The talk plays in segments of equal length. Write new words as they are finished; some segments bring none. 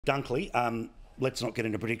Dunkley, let's not get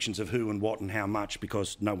into predictions of who and what and how much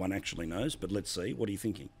because no one actually knows, but let's see. What are you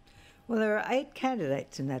thinking? Well, there are 8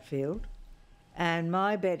 candidates in that field, and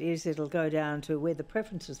my bet is it'll go down to where the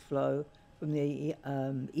preferences flow from the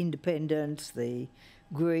independents, the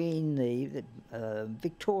Green, the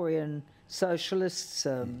Victorian socialists.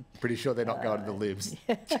 Pretty sure they're not going to the Libs.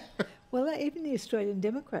 Well, even the Australian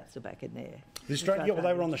Democrats are back in there. Well,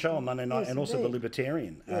 they were on the show on Monday night, yes, and also the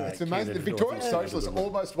Libertarian. It's amazing. The Victorian Socialists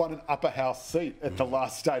almost won an upper house seat at the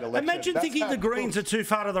last state election. Imagine thinking the Greens are too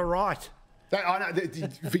far to the right. I know,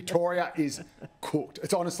 Victoria is cooked.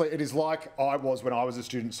 It's honestly, it is like I was when I was a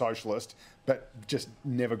student socialist, but just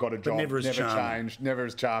never got a job, never changed, never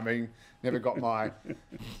as charming, never got my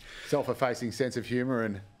self-effacing sense of humour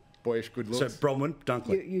and boyish good looks. So, Bronwyn,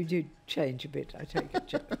 Dunkley. You did change a bit, I take it,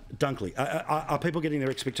 Joe. Dunkley, are people getting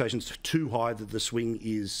their expectations too high that the swing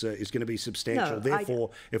is going to be substantial? No, therefore,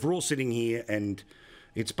 if we're all sitting here and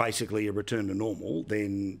it's basically a return to normal,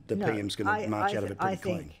 then the PM's going to march out of it pretty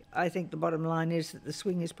clean. I think the bottom line is that the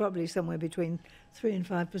swing is probably somewhere between 3 and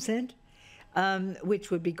 5%,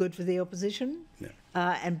 which would be good for the opposition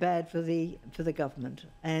and bad for the government.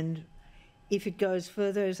 And if it goes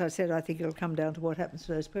further, as I said, I think it'll come down to what happens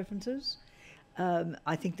to those preferences.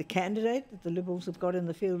 I think the candidate that the Liberals have got in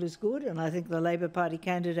the field is good, and I think the Labor Party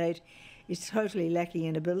candidate is totally lacking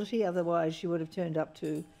in ability. Otherwise, you would have turned up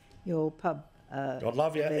to your pub. God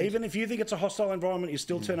love you. event. Even if you think it's a hostile environment, you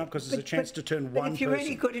still turn up because there's a chance to turn one person. If you're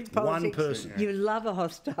really good in politics, one person. you love a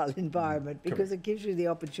hostile environment because it gives you the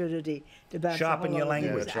opportunity to bounce sharpen your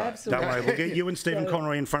language. Right. Absolutely. Don't worry, we'll get you and Stephen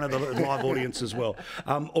Connery in front of the live audience as well.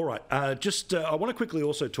 All right, I want to quickly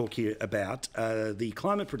also talk here about the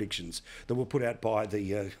climate predictions that were put out by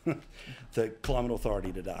the Climate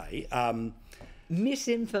Authority today.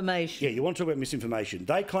 Misinformation. Yeah, you want to talk about misinformation.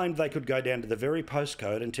 They claimed they could go down to the very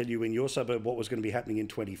postcode and tell you in your suburb what was going to be happening in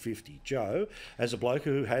 2050. Joe, as a bloke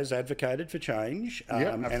who has advocated for change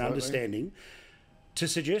and understanding, to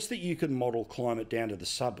suggest that you can model climate down to the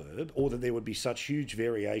suburb or that there would be such huge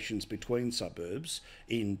variations between suburbs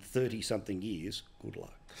in 30-something years, good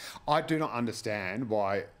luck. I do not understand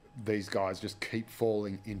why these guys just keep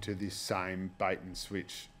falling into this same bait and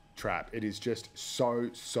switch trap. It is just so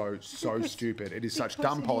stupid. It is such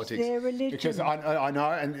dumb politics. Their religion. Because I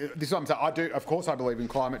know, and this is what I'm saying. Of course, I believe in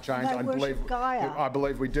climate change. I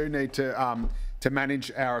believe we do need to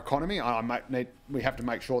manage our economy. We have to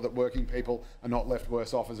make sure that working people are not left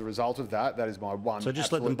worse off as a result of that. That is my one. So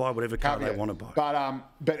just let them buy whatever car they want to buy.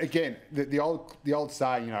 But again, the old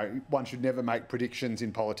saying, one should never make predictions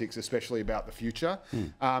in politics, especially about the future.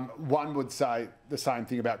 One would say the same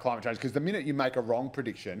thing about climate change, because the minute you make a wrong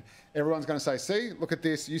prediction, everyone's going to say, "See, look at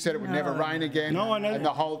this. You said it would never rain again." No, I know. And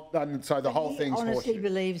the whole thing's horseshit. He honestly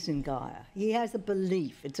believes in Gaia. He has a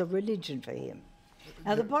belief. It's a religion for him.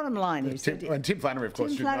 Now, the bottom line is... Tim Flannery, of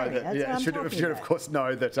course, should know that. Yeah, should of course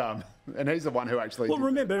know that... and he's the one who actually... Well,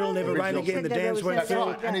 remember, it'll never rain again. The dams went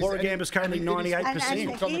full. Oregon is currently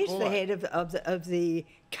 98%. And he's the head of the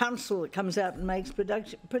council that comes out and makes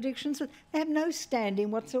predictions. They have no standing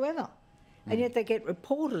whatsoever. And yet they get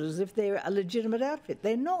reported as if they're a legitimate outfit.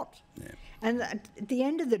 They're not. Yeah. And at the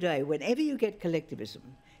end of the day, whenever you get collectivism,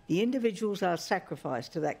 the individuals are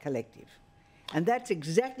sacrificed to that collective. And that's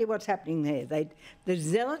exactly what's happening there. The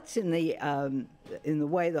zealots in the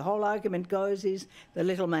way the whole argument goes is the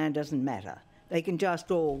little man doesn't matter. They can just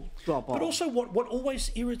all drop off. But also what always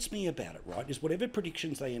irritates me about it, right, is whatever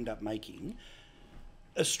predictions they end up making,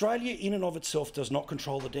 Australia in and of itself does not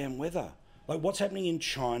control the damn weather. Like what's happening in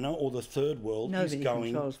China or the third world is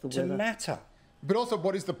going to matter. But also,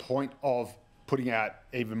 what is the point of putting out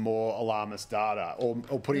even more alarmist data or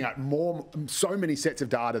putting out so many sets of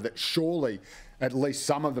data that surely at least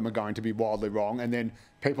some of them are going to be wildly wrong, and then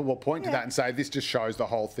people will point to that and say this just shows the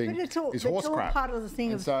whole thing is horse crap. It's all part of the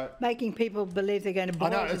thing of making people believe they're going to boil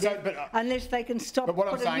to death unless they can stop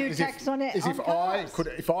putting a new tax on it.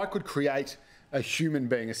 If I could create a human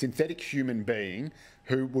being, a synthetic human being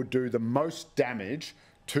who would do the most damage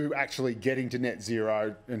to actually getting to net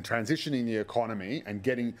zero and transitioning the economy and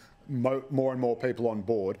getting more and more people on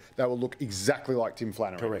board, they will look exactly like Tim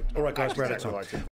Flannery. Correct. All right, guys, we're out of time.